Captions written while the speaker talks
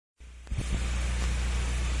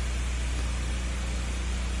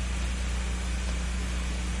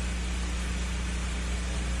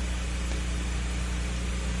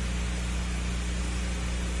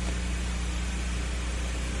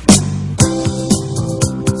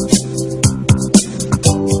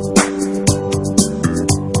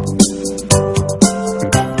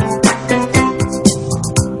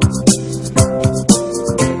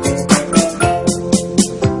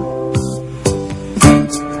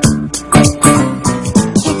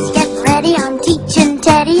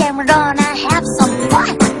Teddy, and we're gonna have some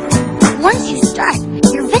fun. Once you start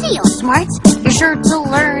your VideoSmarts, you're sure to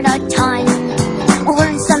learn a ton. We'll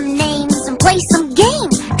learn some names and play some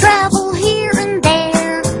games, travel here and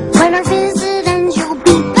there. When our visit ends, you'll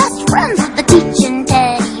be best friends with the teaching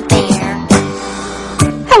teddy bear.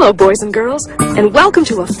 Hello, boys and girls, and welcome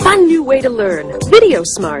to a fun new way to learn,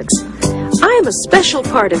 VideoSmarts. I am a special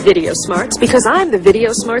part of VideoSmarts because I'm the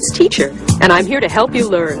VideoSmarts teacher, and I'm here to help you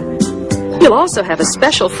learn. You'll also have a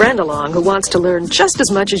special friend along who wants to learn just as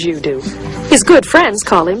much as you do. His good friends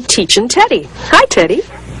call him Teachin' Teddy. Hi, Teddy.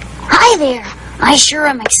 Hi there. I sure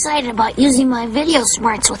am excited about using my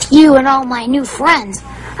VideoSmarts with you and all my new friends.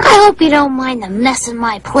 I hope you don't mind the mess in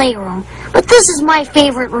my playroom, but this is my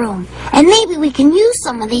favorite room, and maybe we can use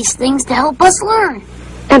some of these things to help us learn.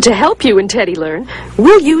 And to help you and Teddy learn,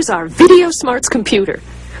 we'll use our VideoSmarts computer.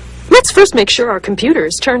 Let's first make sure our computer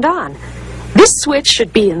is turned on. This switch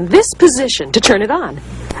should be in this position to turn it on.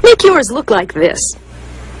 Make yours look like this.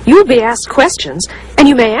 You'll be asked questions, and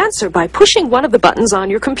you may answer by pushing one of the buttons on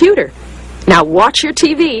your computer. Now watch your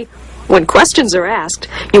TV. When questions are asked,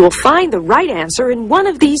 you will find the right answer in one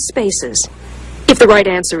of these spaces. If the right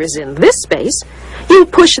answer is in this space, you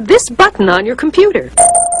push this button on your computer.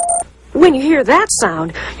 When you hear that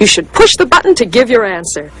sound, you should push the button to give your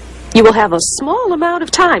answer. You will have a small amount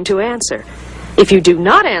of time to answer. If you do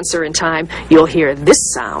not answer in time, you'll hear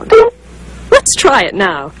this sound. Let's try it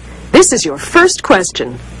now. This is your first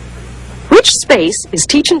question. Which space is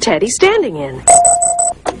Teachin' Teddy standing in?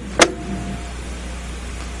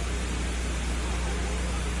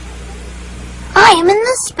 I am in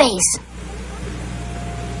this space.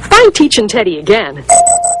 Find Teachin' Teddy again.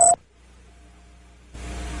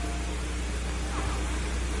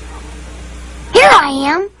 Here I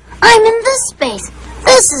am. I'm in this space.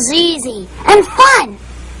 This is easy and fun.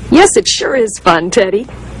 Yes, it sure is fun, Teddy.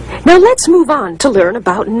 Now let's move on to learn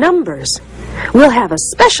about numbers. We'll have a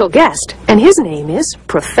special guest, and his name is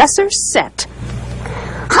Professor Set.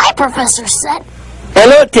 Hi, Professor Set.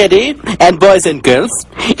 Hello, Teddy, and boys and girls.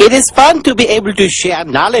 It is fun to be able to share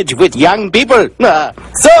knowledge with young people.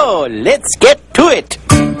 So, let's get to it.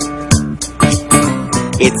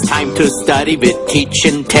 It's time to study with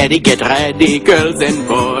Teachin' Teddy. Get ready, girls and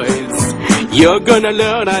boys. You're gonna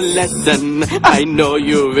learn a lesson I know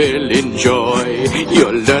you will enjoy.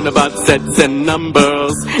 You'll learn about sets and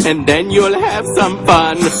numbers, and then you'll have some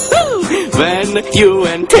fun when you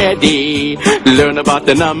and Teddy learn about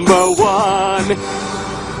the number one.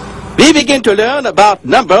 We begin to learn about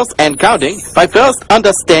numbers and counting by first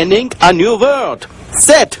understanding a new word.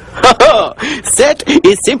 Set. Set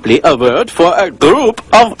is simply a word for a group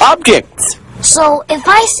of objects. So, if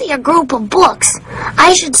I see a group of books,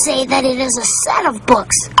 I should say that it is a set of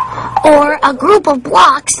books. Or a group of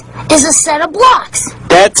blocks is a set of blocks.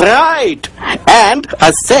 That's right. And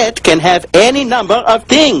a set can have any number of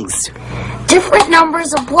things. Different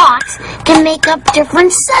numbers of blocks can make up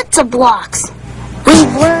different sets of blocks.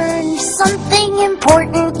 We've learned something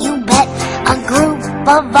important, you bet. A group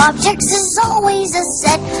of objects is always a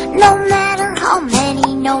set. No matter how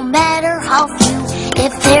many, no matter how few.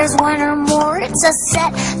 If there's one or more, it's a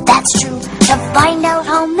set, that's true. To find out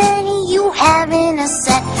how many you have in a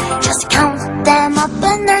set, just count them up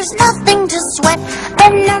and there's nothing to sweat. The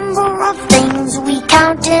number of things we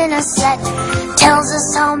count in a set tells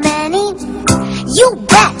us how many. You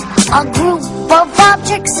bet! A group of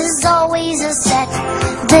objects is always a set.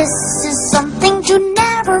 This is something to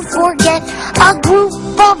never forget. A group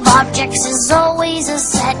of objects is always a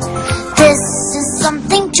set. This is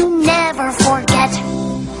something to never forget.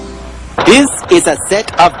 This is a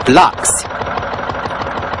set of blocks.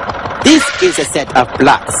 This is a set of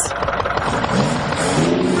blocks.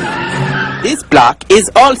 This block is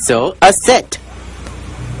also a set.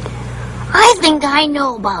 I think I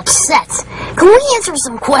know about sets. Can we answer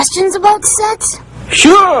some questions about sets?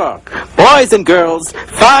 Sure! Boys and girls,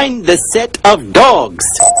 find the set of dogs.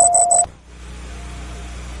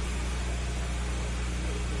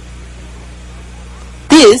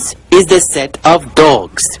 This is the set of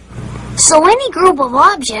dogs. So any group of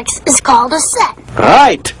objects is called a set.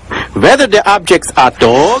 Right. Whether the objects are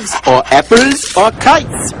dogs or apples or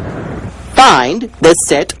kites. Find the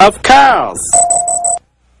set of cars.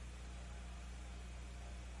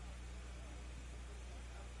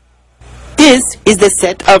 This is the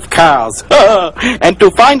set of cars. And to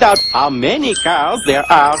find out how many cars there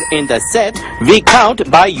are in the set, we count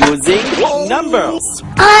by using numbers.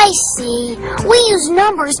 I see. We use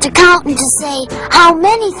numbers to count and to say how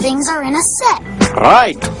many things are in a set.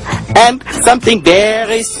 Right. And something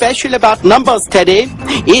very special about numbers, Teddy,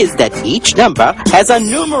 is that each number has a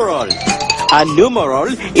numeral. A numeral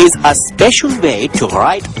is a special way to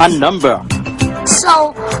write a number.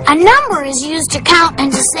 So, a number is used to count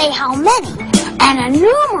and to say how many, and a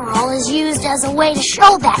numeral is used as a way to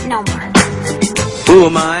show that number. Who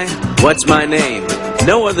am I? What's my name?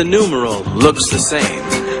 No other numeral looks the same.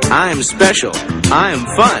 I am special. I am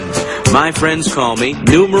fun. My friends call me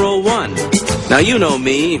Numeral 1. Now you know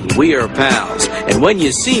me, we are pals. And when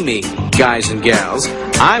you see me, guys and gals,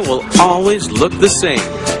 I will always look the same.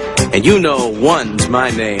 And you know 1's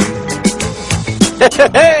my name.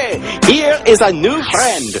 Hey, here is a new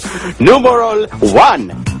friend, numeral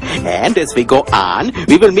 1. And as we go on,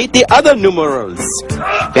 we will meet the other numerals.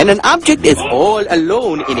 When an object is all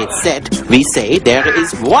alone in its set, we say there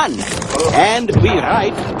is 1. And we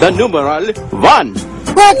write the numeral 1.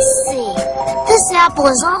 Let's see. This apple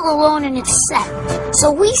is all alone in its set. So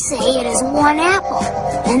we say it is 1 apple.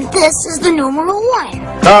 And this is the numeral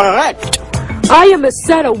 1. Correct. I am a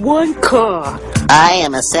set of 1 car. I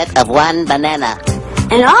am a set of 1 banana.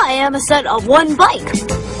 And I am a set of 1 bike.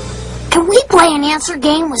 Can we play an answer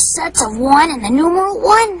game with sets of 1 and the numeral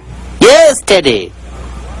 1? Yes, Teddy.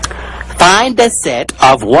 Find the set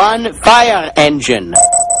of 1 fire engine.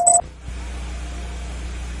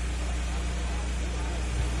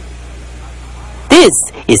 This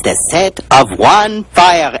is the set of 1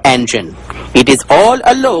 fire engine. It is all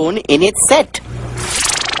alone in its set.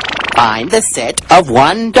 Find the set of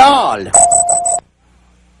 1 doll.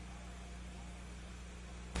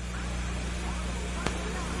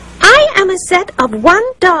 I am a set of 1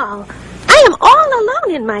 doll. I am all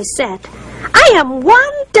alone in my set. I am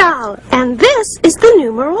 1 doll, and this is the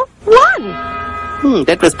numeral 1.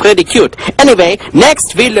 That was pretty cute. Anyway,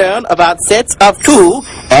 next we learn about sets of 2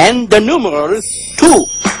 and the numeral 2.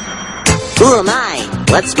 Who am I?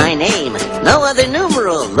 What's my name? No other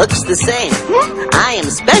numeral looks the same. I am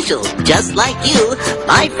special, just like you.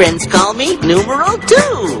 My friends call me Numeral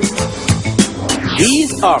 2.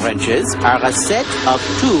 These oranges are a set of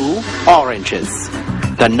 2 oranges.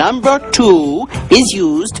 The number 2 is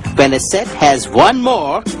used when a set has 1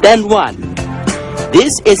 more than 1.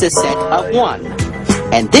 This is a set of 1.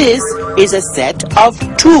 And this is a set of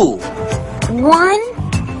 2. 1,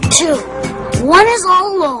 2. 1 is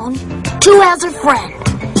all alone, 2 has a friend.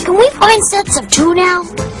 Can we find sets of 2 now?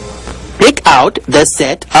 Pick out the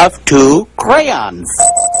set of 2 crayons.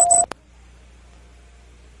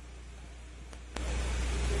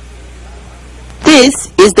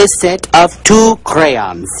 This is the set of 2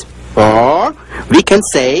 crayons. Or we can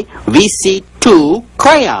say we see 2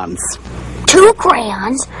 crayons. 2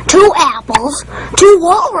 crayons, 2 apples, 2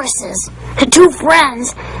 walruses, 2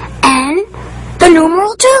 friends, and the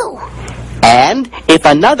numeral 2. And if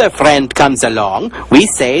another friend comes along, we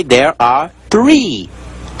say there are 3.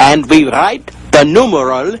 And we write the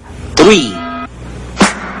numeral 3.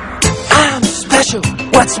 I'm special.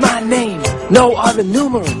 What's my name? No other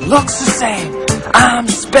numeral looks the same. I'm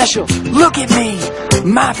special. Look at me.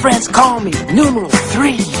 My friends call me Numeral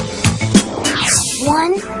 3.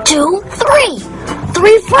 1, 2, 3.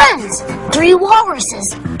 3 friends, 3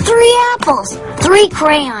 walruses, 3 apples, 3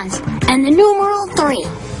 crayons, and the numeral 3.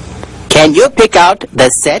 Can you pick out the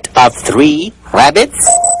set of 3 rabbits?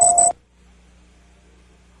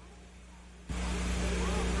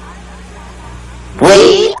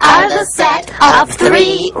 We are the set of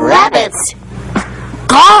 3 rabbits.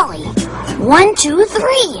 Golly, 1, 2,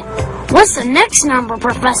 3. What's the next number,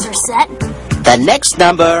 Professor Set? The next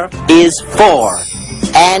number is 4.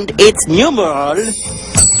 And its numeral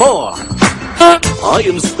 4. I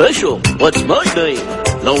am special. What's my name?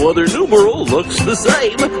 No other numeral looks the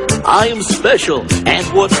same. I am special. And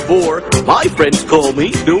what's 4? My friends call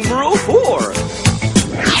me Numeral 4.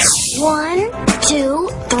 1, 2,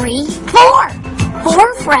 3, 4.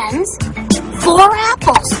 4 friends, 4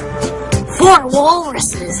 apples, 4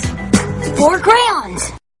 walruses, 4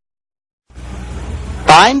 crayons.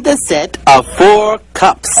 Find the set of 4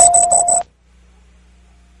 cups.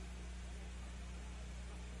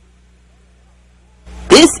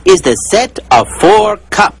 This is the set of 4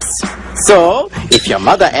 cups. So, if your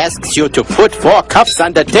mother asks you to put 4 cups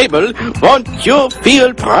on the table, won't you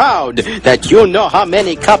feel proud that you know how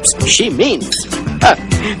many cups she means?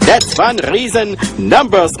 That's one reason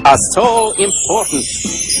numbers are so important.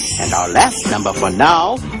 And our last number for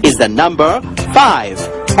now is the number 5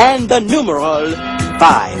 and the numeral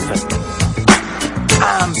 5.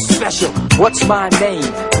 I'm special. What's my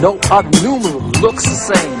name? No other numeral looks the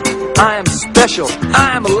same. I am special.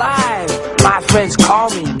 I am alive. My friends call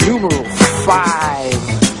me Numeral 5.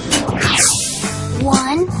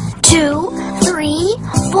 1, 2, 3,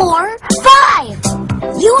 4, 5.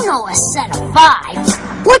 You know a set of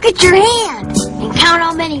 5. Look at your hand and count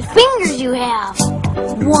how many fingers you have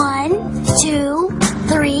 1, 2,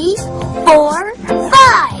 3, 4,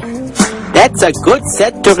 5. That's a good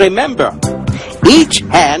set to remember. Each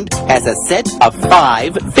hand has a set of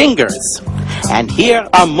 5 fingers. And here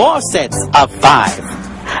are more sets of 5.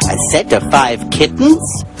 A set of 5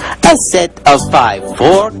 kittens, a set of 5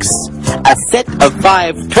 forks, a set of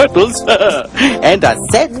 5 turtles, and a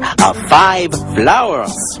set of 5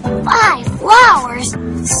 flowers. 5 flowers?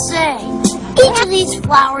 Say, each of these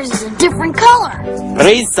flowers is a different color.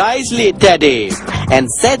 Precisely, Teddy. And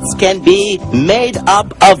sets can be made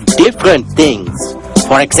up of different things.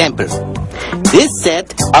 For example, this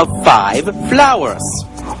set of 5 flowers.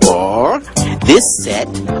 Or this set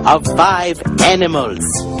of 5 animals.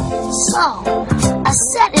 So, a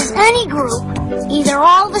set is any group, either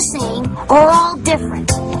all the same or all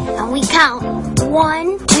different. And we count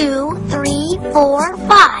 1, 2, 3, 4,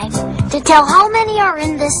 5 to tell how many are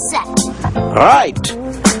in this set. Right.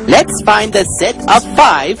 Let's find the set of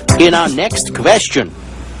 5 in our next question.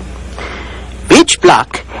 Which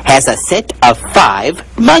block has a set of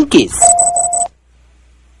 5 monkeys?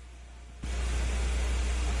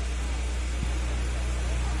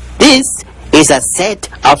 This is a set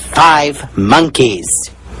of 5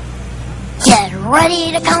 monkeys. Get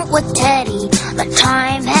ready to count with Teddy. The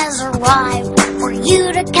time has arrived for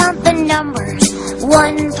you to count the numbers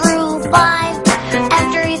 1 through 5.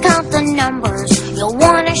 After you count the numbers, you'll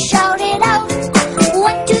want to shout it out.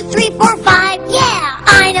 1, 2, 3, 4, 5. Yeah,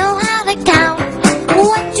 I know how to count.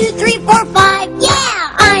 1, 2, 3, 4, 5.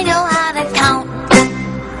 Yeah, I know how to count.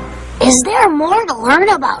 Is there more to learn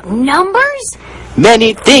about numbers?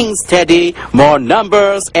 Many things, Teddy. More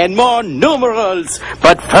numbers and more numerals.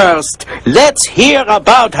 But first, let's hear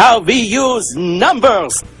about how we use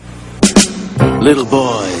numbers. Little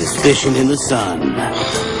boys fishing in the sun.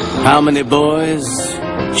 How many boys?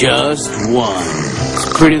 Just one.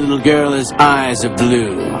 Pretty little girl, his eyes are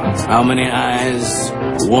blue. How many eyes?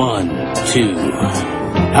 1, 2.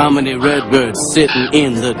 How many redbirds sitting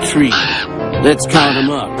in the tree? Let's count them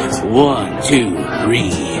up. 1, 2,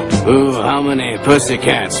 3. Oh, how many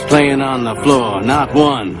pussycats playing on the floor? Not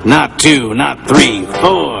 1, not 2, not 3,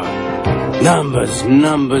 4. Numbers,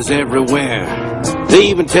 numbers everywhere. They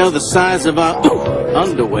even tell the size of our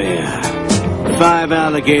underwear. 5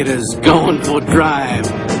 alligators going for a drive.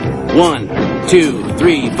 1, 2,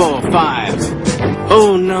 3, 4, 5.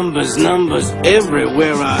 Oh, numbers, numbers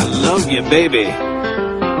everywhere. I love you, baby.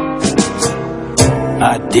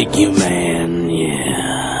 I dig you, man,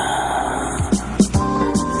 yeah.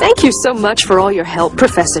 Thank you so much for all your help,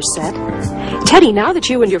 Professor said. Teddy, now that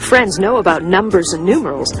you and your friends know about numbers and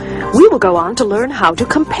numerals, we will go on to learn how to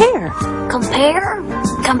compare. Compare?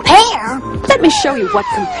 Compare? Let me show you what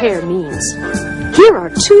compare means. Here are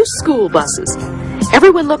 2 school buses.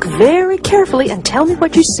 Everyone look very carefully and tell me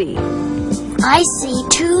what you see. I see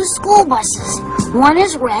 2 school buses. One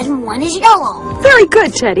is red and one is yellow. Very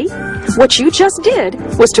good, Teddy. What you just did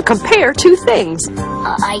was to compare 2 things.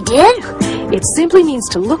 I did? It simply means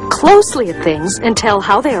to look closely at things and tell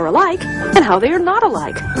how they are alike and how they are not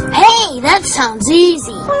alike. Hey, that sounds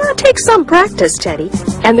easy. Well, it takes some practice, Teddy,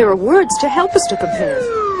 and there are words to help us to compare.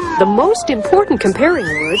 The most important comparing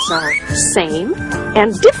words are same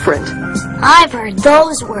and different. I've heard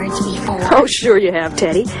those words before. Oh, sure you have,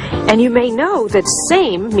 Teddy. And you may know that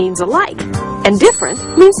same means alike, and different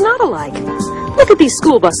means not alike. Look at these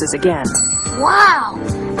school buses again. Wow,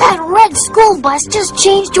 that red school bus just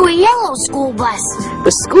changed to a yellow school bus.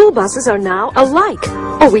 The school buses are now alike,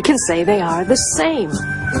 or we can say they are the same.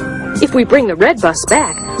 If we bring the red bus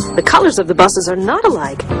back, the colors of the buses are not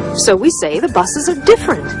alike, so we say the buses are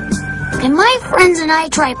different. Can my friends and I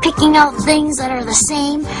try picking out things that are the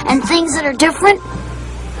same and things that are different?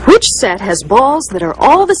 Which set has balls that are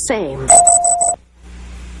all the same?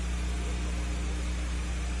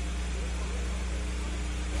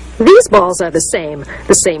 These balls are the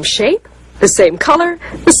same shape, the same color,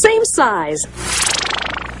 the same size.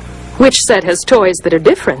 Which set has toys that are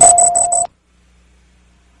different?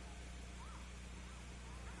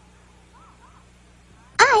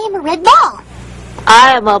 I am a red ball.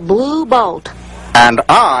 I am a blue bolt. And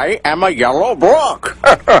I am a yellow block.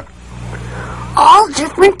 All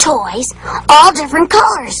different toys, all different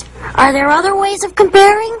colors. Are there other ways of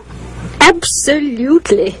comparing?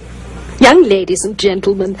 Absolutely. Young ladies and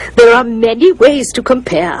gentlemen, there are many ways to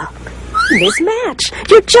compare. Miss Match,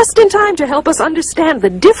 you're just in time to help us understand the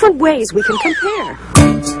different ways we can compare.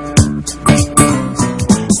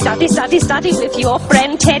 Study, study, study with your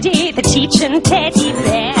friend Teddy, the teaching teddy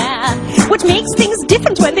bear. What makes things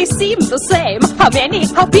different when they seem the same? How many,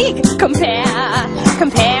 how big? Compare.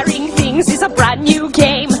 Comparing things is a brand new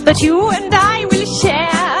game that you and I will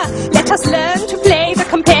share. Let us learn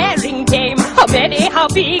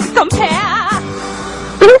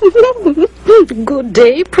Good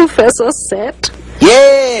day, Professor Set.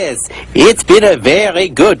 Yes, it's been a very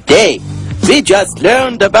good day. We just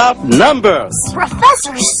learned about numbers.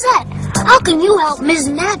 Professor Set, how can you help Ms.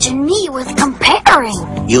 Natch and me with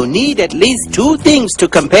comparing? You need at least 2 things to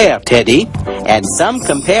compare, Teddy. And some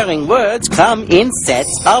comparing words come in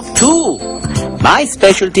sets of 2. My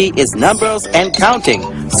specialty is numbers and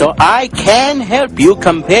counting, so I can help you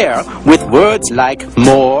compare with words like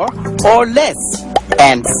more or less,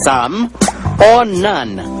 and some or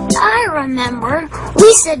none. I remember.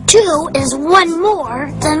 We said 2 is 1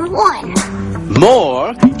 more than 1.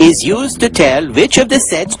 More is used to tell which of the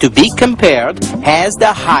sets to be compared has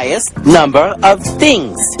the highest number of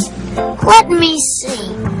things. Let me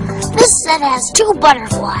see. This set has 2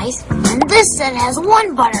 butterflies, and this set has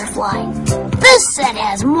 1 butterfly. This set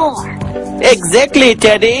has more. Exactly,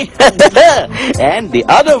 Teddy. And the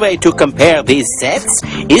other way to compare these sets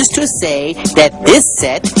is to say that this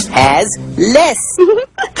set has less.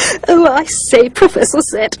 Oh, I say, Professor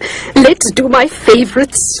Set, let's do my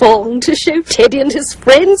favorite song to show Teddy and his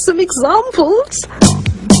friends some examples.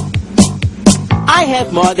 I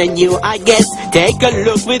have more than you, I guess. Take a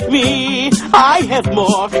look with me. I have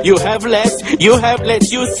more, you have less. You have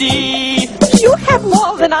less, you see. You have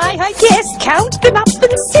more than I guess. Count them up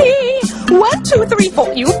and see. 1, 2, 3,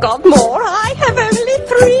 4. You've got more. I have only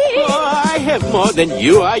 3. Oh, I have more than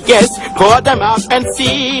you, I guess. Pour them out and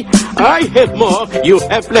see. I have more, you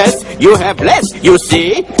have less. You have less, you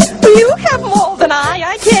see. You have more than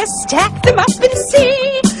I guess. Stack them up and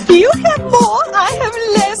see. You have more. I have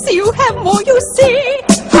less. You have more, you see.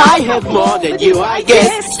 I have more than you, I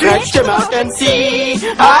guess. Stretch them out and see.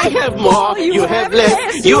 I have more, you have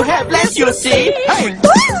less. You have less, you see. Hey.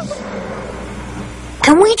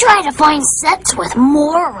 Can we try to find sets with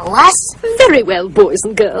more or less? Very well, boys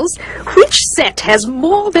and girls. Which set has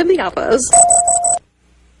more than the others?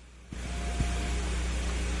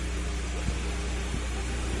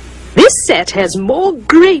 This set has more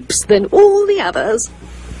grapes than all the others.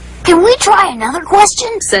 Can we try another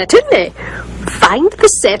question? Certainly. Find the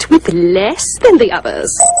set with less than the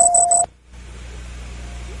others.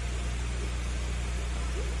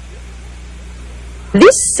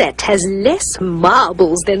 This set has less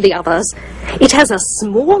marbles than the others. It has a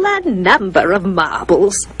smaller number of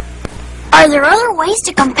marbles. Are there other ways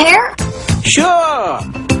to compare? Sure.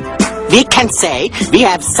 We can say we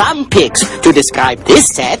have some pigs to describe this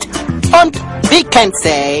set, and we can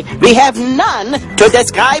say we have none to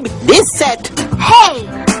describe this set. Hey,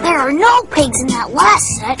 there are no pigs in that last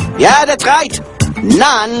set. Yeah, that's right.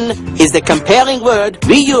 None is the comparing word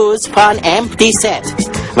we use for an empty set.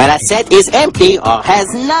 When a set is empty or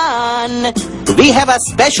has none, we have a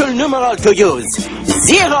special numeral to use.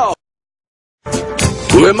 0.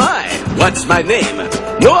 Who am I? What's my name?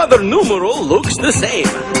 No other numeral looks the same.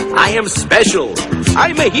 I am special.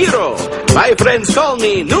 I'm a hero. My friends call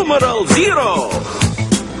me numeral 0.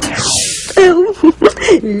 Oh,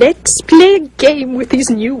 let's play a game with these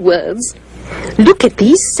new words. Look at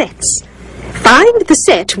these sets. Find the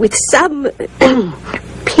set with some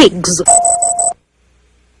pigs.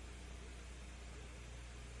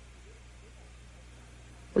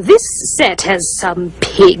 This set has some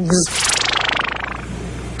pigs.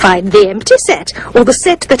 Find the empty set, or the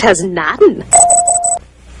set that has none.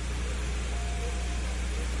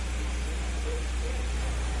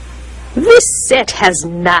 This set has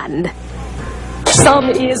none. Some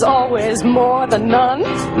is always more than none.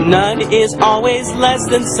 None is always less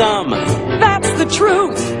than some. That's the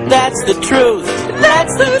truth. That's the truth.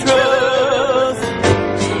 That's the truth.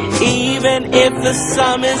 Even if the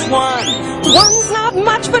sum is 1. One's not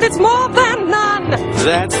much, but it's more than none.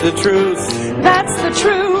 That's the truth. That's the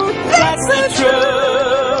truth. That's the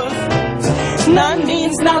truth. None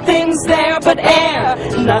means nothing's there but air.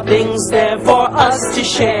 Nothing's there for us to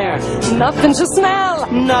share. Nothing to smell.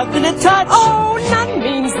 Nothing to touch. Oh, none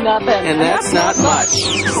means nothing. And that's not much.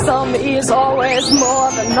 Some is always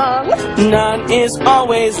more than none. None is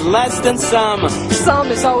always less than some.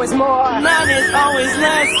 Some is always more. None is always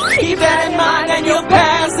less. Keep that in mind and you'll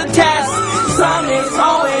pass the test. Some is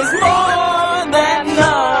always more than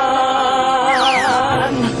none.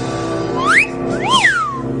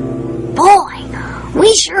 Boy,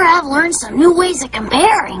 we sure have learned some new ways of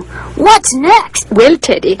comparing. What's next? Well,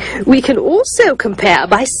 Teddy, we can also compare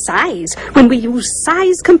by size when we use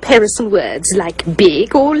size comparison words like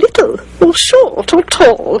big or little, or short or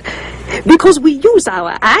tall, because we use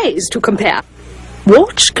our eyes to compare.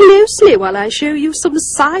 Watch closely while I show you some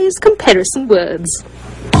size comparison words.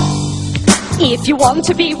 If you want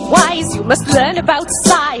to be wise, you must learn about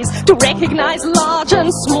size to recognize large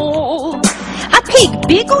and small. A A pig,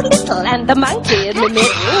 big or little, and the monkey in the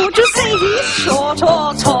middle. Would you say he's short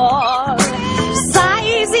or tall?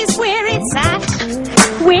 Size is where it's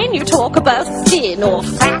at when you talk about thin or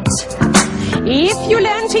fat. If you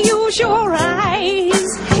learn to use your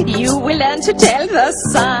eyes, you will learn to tell the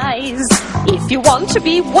size. If you want to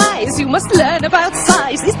be wise, you must learn about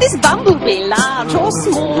size. Is this bumblebee large or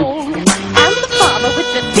small? And the farmer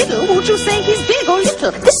with the fiddle, would you say he's big or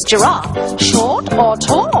little? This giraffe, short or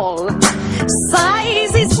tall?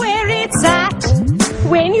 Size is where it's at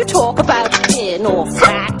when you talk about thin or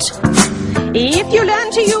fat. If you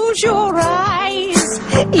learn to use your eyes,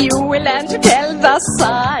 you will learn to tell the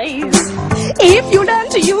size. If you learn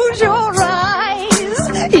to use your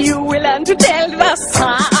eyes, you will learn to tell the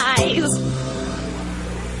size.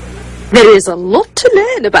 There is a lot to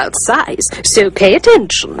learn about size, so pay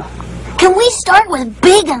attention. Can we start with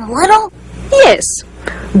big and little? Yes,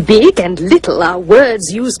 big and little are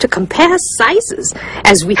words used to compare sizes,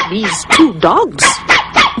 as with these two dogs.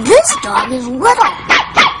 This dog is little.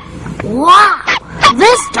 Wow,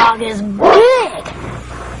 this dog is big.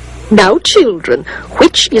 Now, children,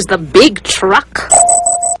 which is the big truck?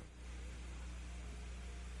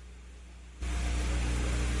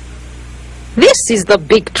 This is the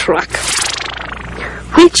big truck.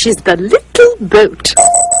 Which is the little boat?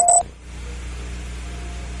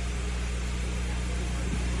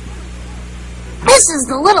 This is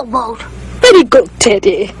the little boat. Very good,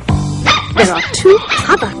 Teddy. There are two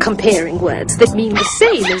other comparing words that mean the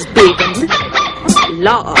same as big and little.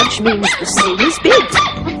 Large means the same as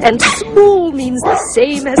big, and small means the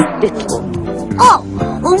same as little. Oh,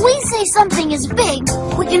 when we say something is big,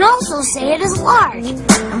 we can also say it is large.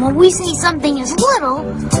 And when we say something is little,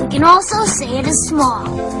 we can also say it is small.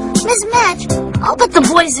 Miss Match, I'll bet the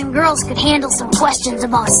boys and girls could handle some questions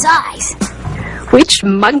about size. Which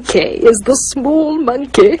monkey is the small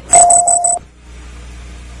monkey?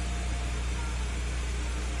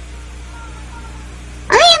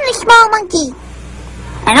 I am the small monkey.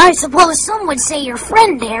 And I suppose some would say your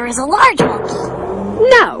friend there is a large monkey.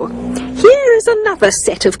 Now, here is another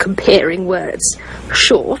set of comparing words.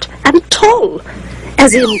 Short and tall,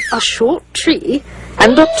 as in a short tree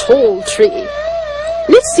and a tall tree.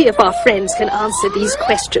 Let's see if our friends can answer these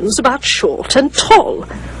questions about short and tall.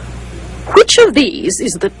 Which of these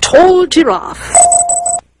is the tall giraffe?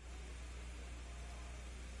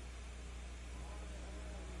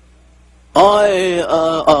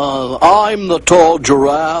 I'm the tall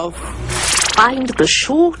giraffe. Find the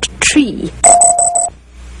short tree.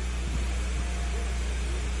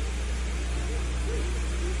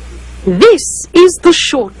 This is the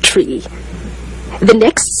short tree. The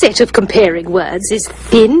next set of comparing words is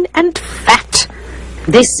thin and fat.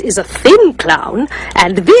 This is a thin clown,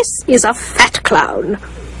 and this is a fat clown.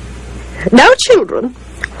 Now, children,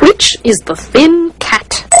 which is the thin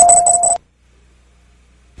cat?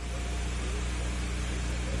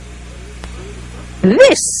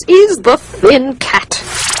 This is the thin cat.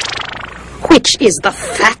 Which is the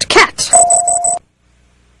fat cat?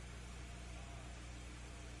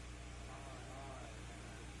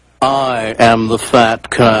 I am the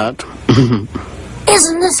fat cat.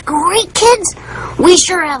 Isn't this great, kids? We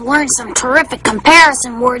sure have learned some terrific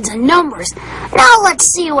comparison words and numbers. Now let's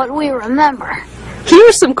see what we remember. Here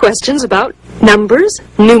are some questions about numbers,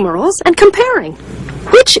 numerals, and comparing.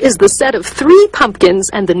 Which is the set of 3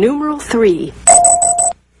 pumpkins and the numeral 3?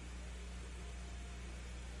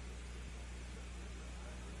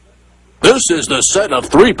 This is the set of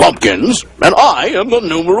 3 pumpkins, and I am the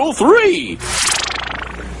numeral 3.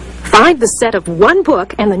 Find the set of 1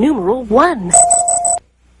 book and the numeral 1.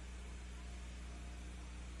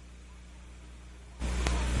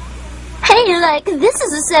 Hey, this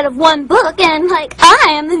is a set of 1 book, and, I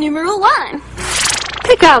am the numeral 1.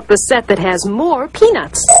 Pick out the set that has more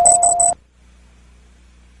peanuts.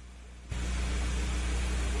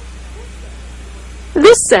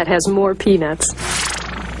 This set has more peanuts.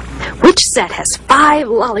 Which set has 5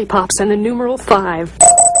 lollipops and the numeral 5?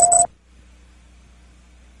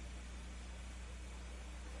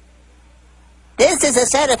 This is a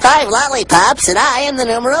set of 5 lollipops, and I am the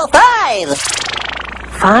numeral 5.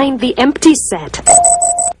 Find the empty set.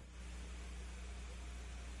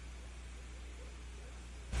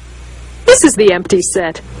 This is the empty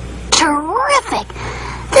set. Terrific!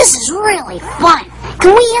 This is really fun.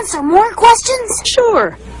 Can we answer more questions?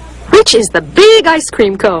 Sure. Which is the big ice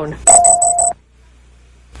cream cone?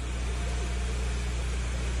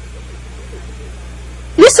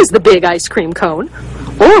 This is the big ice cream cone.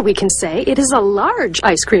 Or we can say it is a large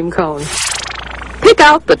ice cream cone. Pick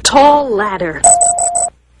out the tall ladder.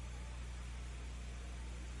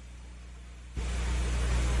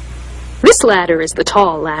 This this ladder is the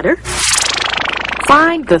tall ladder.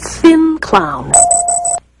 Find the thin clown.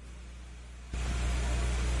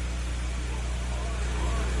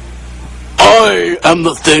 I am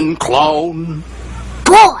the thin clown.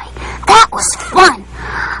 Boy, that was fun.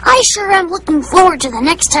 I sure am looking forward to the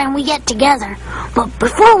next time we get together. But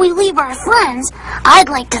before we leave our friends, I'd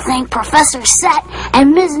like to thank Professor Set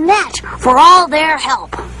and Ms. Match for all their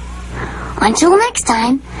help. Until next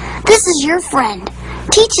time, this is your friend,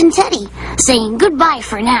 Teachin' Teddy, saying goodbye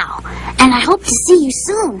for now. And I hope to see you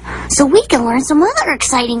soon, so we can learn some other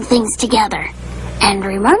exciting things together. And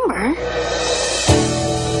remember,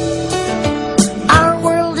 our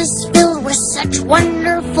world is filled with such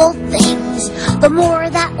wonderful things. The more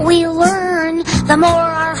that we learn, the more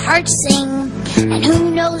our hearts sing. And who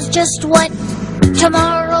knows just what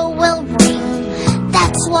tomorrow will bring.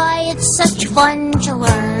 That's why it's such fun to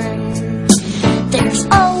learn. There's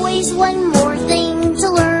always one more thing to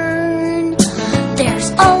learn.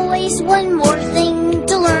 There's always one more thing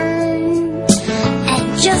to learn.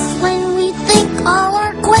 And just when we think all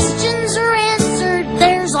our questions are answered,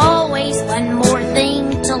 there's always one more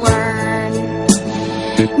thing to learn.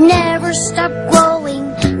 Never stop growing,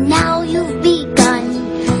 now you've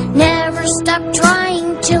begun. Never stop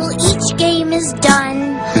trying till each game is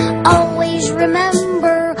done. Always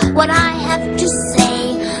remember what I have to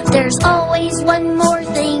say. There's always